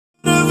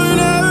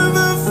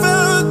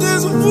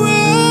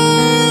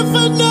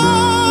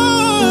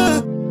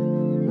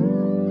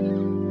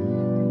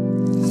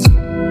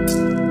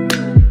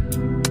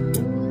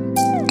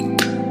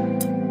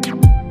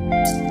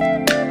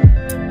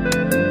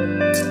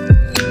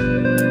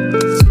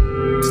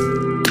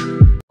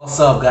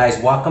up,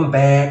 guys? Welcome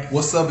back.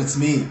 What's up? It's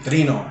me,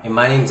 Trino. And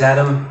my name's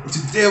Adam.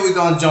 Today we're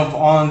gonna jump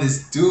on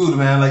this dude,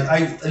 man. Like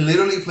I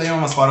literally play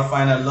on my Spotify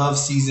and I love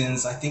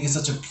Seasons. I think it's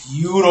such a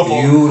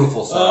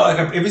beautiful song.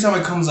 Like every time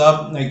it comes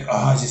up, like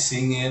I just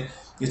sing it.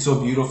 It's so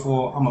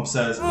beautiful. I'm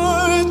obsessed.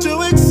 To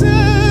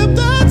accept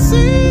that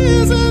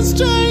seasons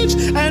change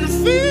and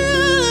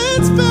feel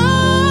it's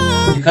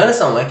bad. You kind of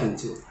sound like him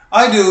too.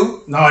 I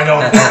do. No, I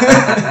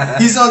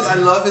don't. He sounds. I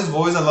love his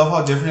voice. I love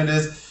how different it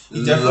is.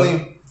 He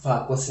definitely.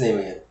 Fuck. What's his name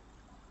again?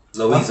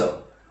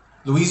 Lloyiso.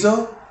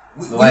 Lloyiso.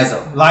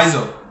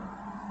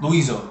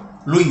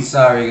 Luis.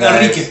 Sorry,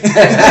 guys. Enrique.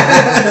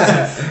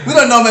 We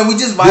don't know, man. We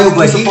just vibe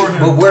and support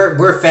him. But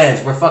we're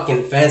fans. We're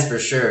fucking fans for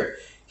sure.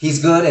 He's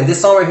good, and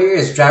this song right here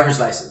is Driver's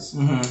License.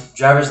 Mm-hmm.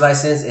 Driver's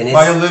License, and it's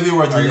by Olivia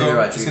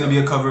Rodrigo. It's gonna be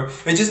a cover.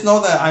 And just know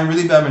that I'm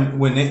really bad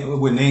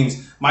with names.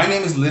 My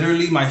name is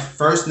literally, my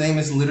first name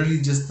is literally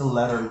just the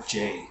letter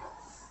J.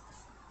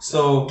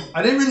 So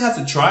I didn't really have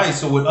to try.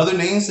 So with other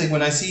names, like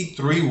when I see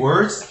 3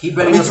 words, he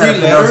better know how to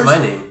pronounce my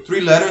name.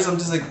 3 letters. I'm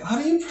just like, how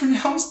do you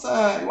pronounce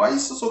that? Why are you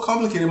so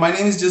complicated? My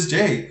name is just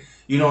J.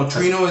 You know,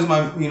 Trino is my.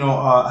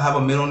 I have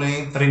a middle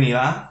name,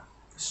 Trinidad.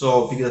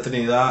 So because of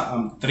Trinidad,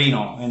 I'm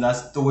Trino, and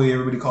that's the way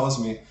everybody calls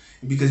me.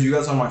 Because you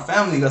guys are my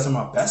family, you guys are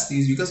my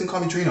besties, you guys can call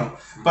me Trino.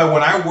 But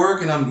when I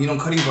work and I'm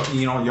cutting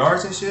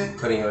yards and shit,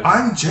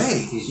 I'm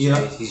Jay. He's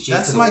Jay. He's Jay.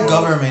 That's my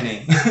government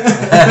name.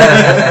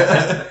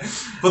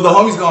 But the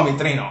homies call me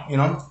Trino.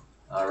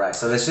 All right,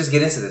 so let's just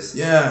get into this.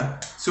 Yeah,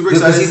 super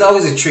excited. Because he's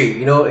always a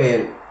treat,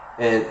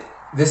 and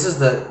this is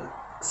the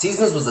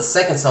Seasons was the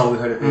second song we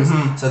heard of his.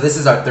 Mm-hmm. So this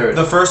is our third.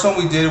 The first one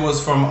we did was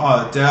from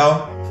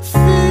Adele.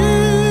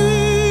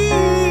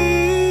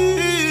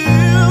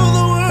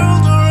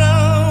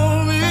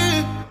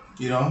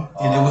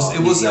 And it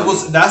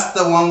was that's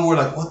the one where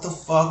like, what the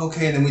fuck,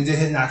 okay, and then we did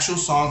an actual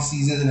song,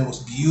 Seasons, and it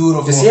was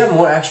beautiful. Does he have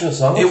more actual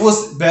songs? It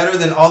was better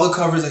than all the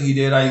covers that he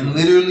did. I'm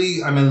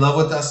in love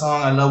with that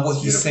song. I love what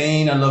he's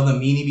saying. I love the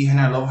meaning behind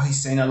it. I love how he's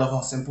saying. I love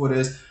how simple it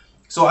is.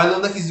 So I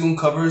love that he's doing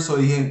covers. So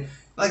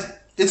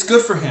it's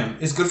good for him.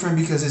 It's good for him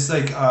because it's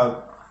like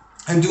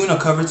I'm doing a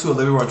cover to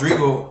Olivia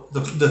Rodrigo.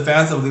 The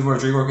fans of Olivia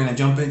Rodrigo are gonna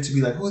jump in to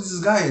be like, who is this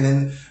guy? And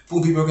then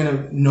boom, people are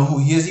gonna know who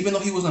he is, even though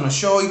he was on a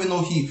show, even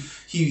though he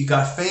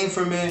got fame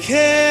from it.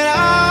 Can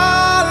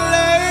I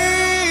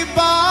lay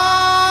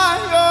by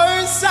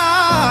your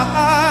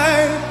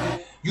side?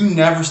 You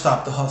never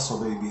stop the hustle,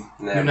 baby.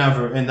 You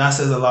never, and that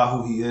says a lot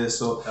who he is.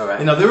 So,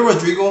 and Olivia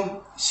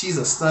Rodrigo, she's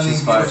a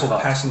stunning, beautiful,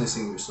 passionate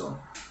singer. So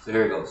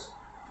here it goes.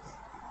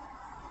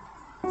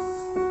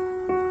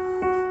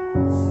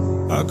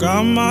 I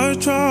got my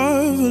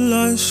driver's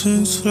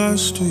license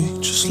last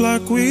week, just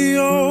like we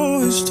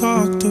always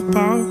talked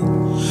about.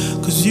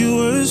 Cause you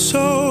were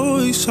so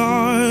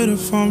excited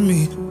for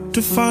me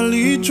to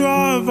finally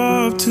drive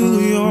up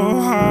to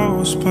your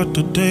house. But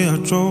the day I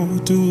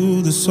drove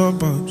through the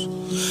suburbs,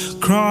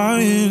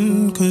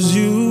 crying cause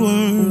you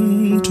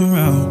weren't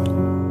around.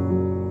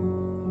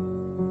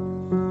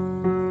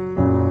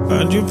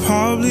 And you're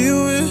probably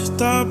with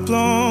that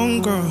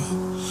blonde girl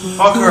who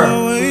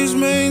always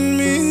made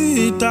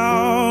me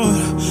doubt.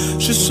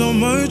 She's so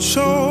much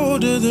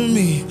older than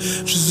me.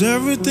 She's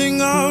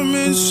everything I'm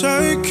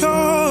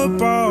insecure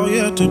about.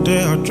 Yeah,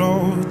 today I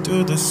drove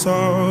through the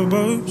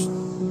suburbs.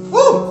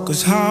 Woo!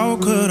 Cause how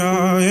could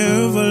I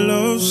ever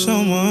love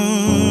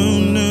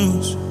someone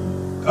else?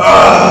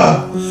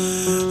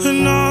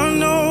 And I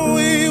know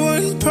we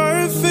weren't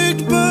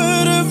perfect,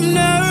 but I've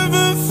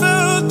never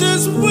felt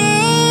this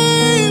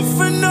way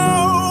for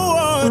no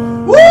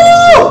one. Woo!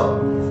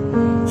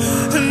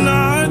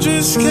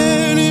 Just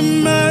can't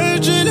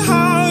imagine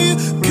how you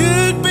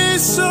could be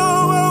so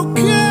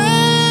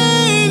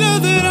okay now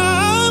that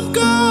I'm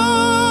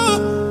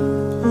gone.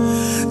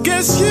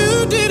 Guess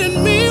you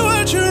didn't mean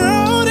what you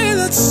wrote in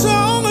that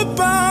song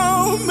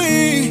about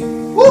me.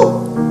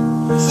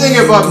 Woo! Sing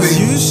it, Bobby.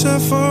 You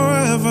said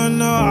forever,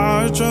 now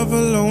I drive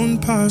alone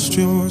past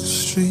your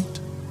street.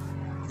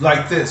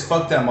 Like this,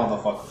 fuck that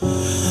motherfucker.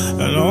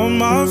 And all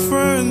my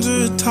friends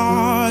are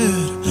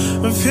tired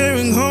of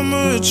hearing how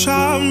much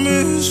I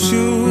miss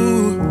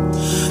you.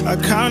 I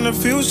kinda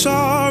feel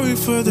sorry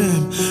for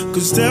them,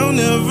 cause they'll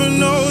never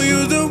know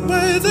you the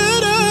way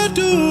that I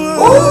do. I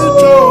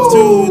drove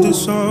through the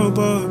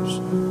suburbs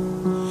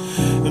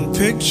and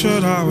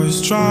pictured I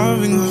was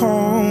driving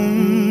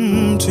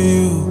home to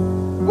you.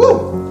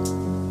 Woo!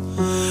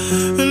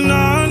 And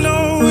I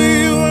know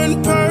we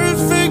weren't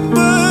perfect,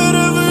 but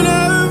I've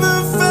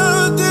never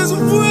felt this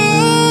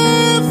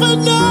way for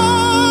now.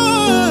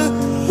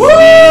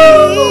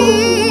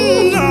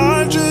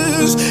 I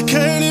just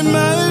can't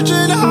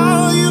imagine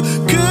how you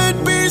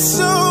could be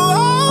so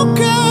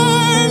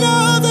okay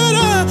now that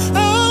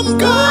I'm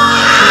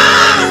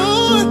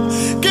gone.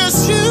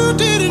 Guess you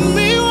didn't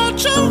mean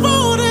what you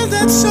wrote in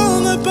that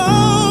song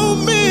about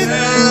me.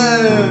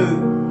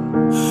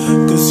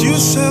 Cause you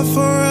said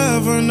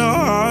forever, now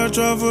I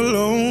drive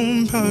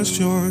alone past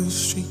your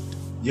street.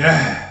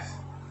 Yeah.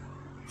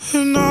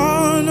 And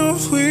I know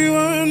if we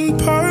weren't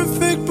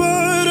perfect,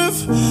 but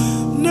I've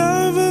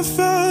never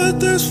felt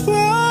this way.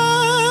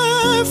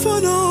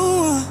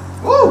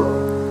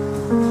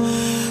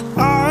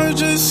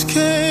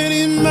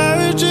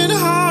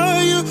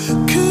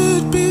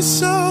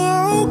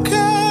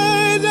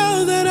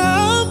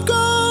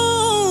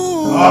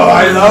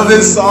 I love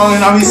this song,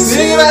 and I'll be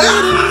singing it.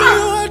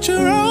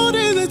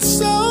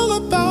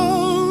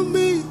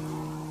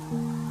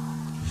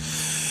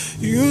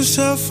 You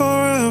said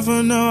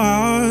forever, now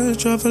I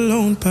drive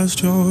alone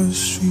past your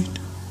street.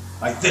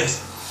 Like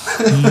this.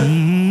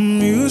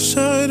 You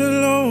said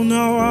alone,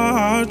 now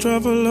I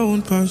drive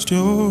alone past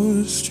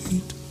your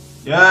street.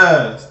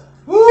 Yes.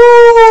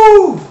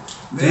 Woo!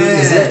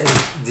 Dude,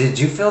 did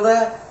you feel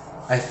that?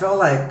 I felt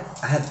like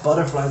I had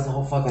butterflies the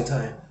whole fucking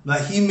time.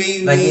 Like he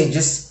made like me. It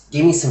just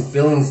gave me some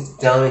feelings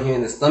down in here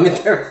in the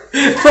stomach there.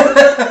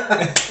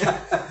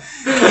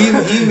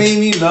 he made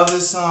me love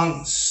this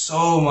song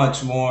so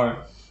much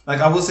more. Like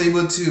I was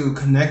able to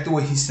connect the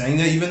way he sang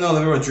it, even though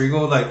Olivia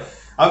Rodrigo, like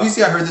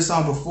obviously I heard this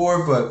song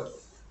before, but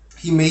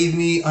he made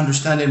me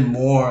understand it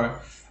more.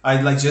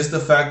 I like just the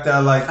fact that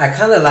like I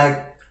kind of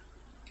like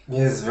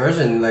his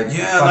version, like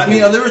I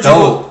mean Olivia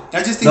Rodrigo.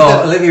 I just think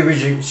that Olivia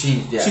Rodrigo,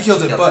 she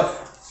killed it, but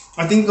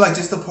I think like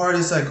just the part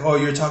is like, oh,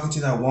 you're talking to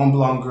that one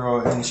blonde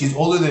girl and she's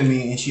older than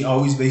me and she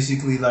always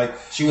basically like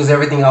she was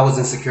everything I was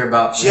insecure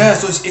about. Yeah,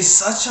 so it's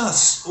such a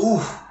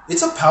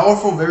it's a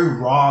powerful, very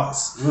raw.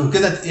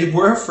 Because if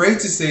we're afraid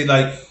to say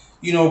like,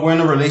 you know, we're in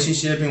a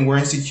relationship and we're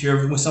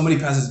insecure when somebody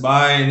passes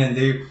by and then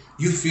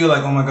you feel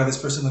like, oh my god, this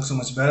person looks so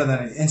much better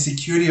than it.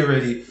 Insecurity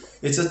already.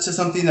 It's just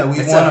something that we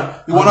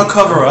want to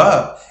cover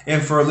up.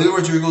 And for Olivia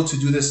Rodrigo to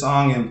do this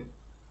song and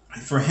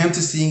for him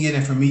to sing it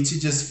and for me to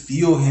just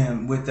feel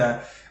him with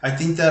that, I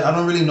think that I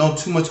don't really know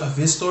too much of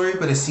his story,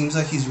 but it seems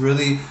like he's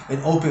really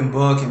an open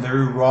book and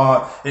very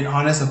raw and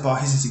honest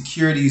about his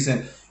insecurities.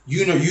 And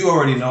you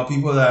already know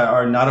people that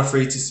are not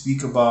afraid to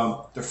speak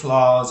about their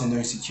flaws and their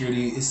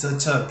insecurity. It's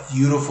such a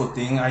beautiful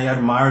thing. I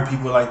admire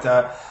people like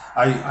that.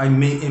 It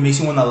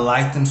makes me want to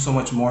like them so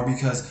much more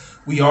because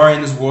we are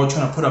in this world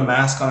trying to put a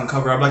mask on and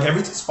cover up. Like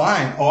everything's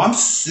fine. Oh, I'm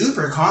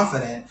super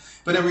confident.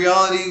 But in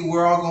reality,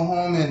 we're all going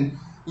home and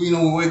we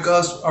wake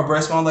up, our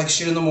breath smells like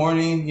shit in the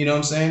morning, you know what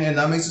I'm saying? And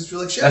that makes us feel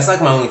like shit. That's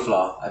like my only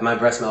flaw. My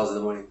breath smells in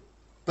the morning.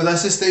 But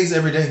that just stays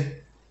every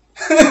day.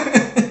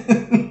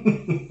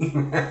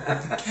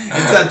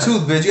 It's that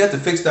tooth, bitch. You have to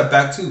fix that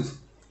back tooth.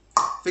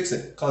 Fix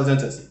it. Call the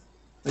dentist.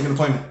 Make an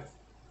appointment.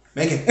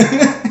 Make it.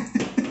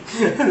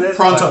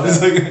 Pronto.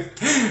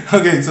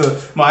 Okay,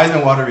 so my eyes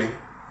been watery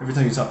every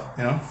time you talk,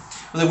 you know?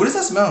 I was like, what does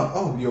that smell?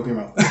 Oh, you open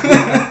your mouth.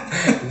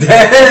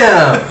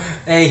 Damn.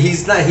 Hey,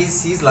 he's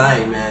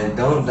lying, man.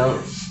 Don't.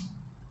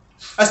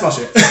 I smell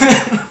shit.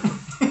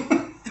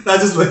 Not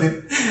just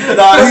looking.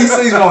 Nah, he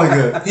stays smelling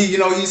good.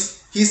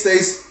 He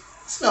stays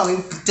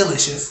smelling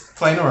delicious.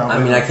 Playing around. I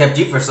mean, I kept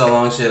you for so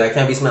long, shit. I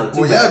can't be smelling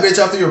too bad. Yeah, bitch.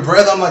 After your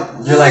breath, I'm like,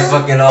 you're like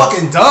fucking off.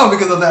 Fucking dumb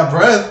because of that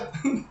breath.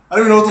 I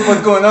don't even know what the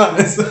fuck's going on.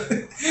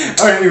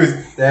 All right, anyways.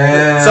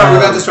 Damn. Sorry,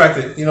 we got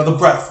distracted. The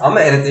breath. I'm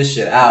gonna edit this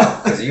shit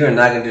out because you are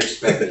not gonna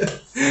disrespect me.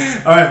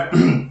 All right.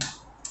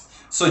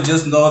 So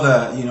just know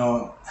that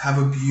have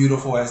a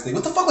beautiful ass day.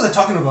 What the fuck was I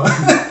talking about?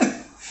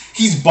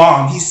 He's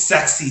bomb. He's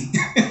sexy.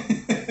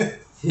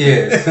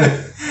 Yeah.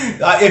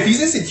 If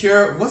he's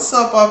insecure, what's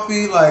up,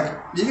 Papi? Like,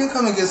 you can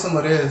come and get some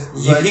of this.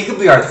 Yeah, he could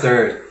be our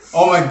third.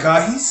 Oh my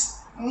god, he's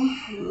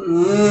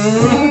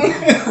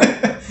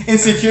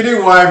insecurity.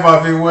 Why,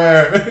 Papi?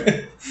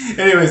 Where?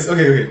 Anyways,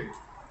 okay.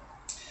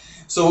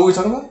 So what were we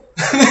talking about?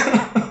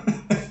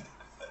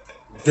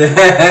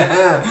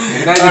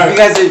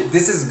 Guys,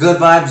 this is good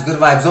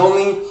vibes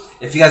only.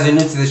 If you guys are new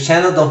to this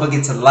channel, don't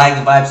forget to like,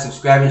 vibe,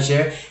 subscribe, and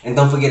share. And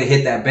don't forget to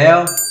hit that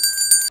bell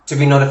to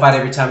be notified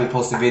every time we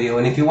post a video.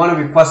 And if you want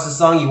to request a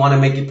song, you want to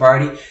make it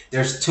party,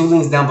 there's 2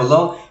 links down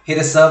below. Hit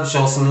us up,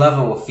 show us some love,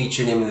 and we'll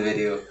feature your name in the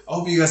video. I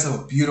hope you guys have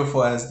a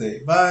beautiful ass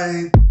day.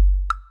 Bye.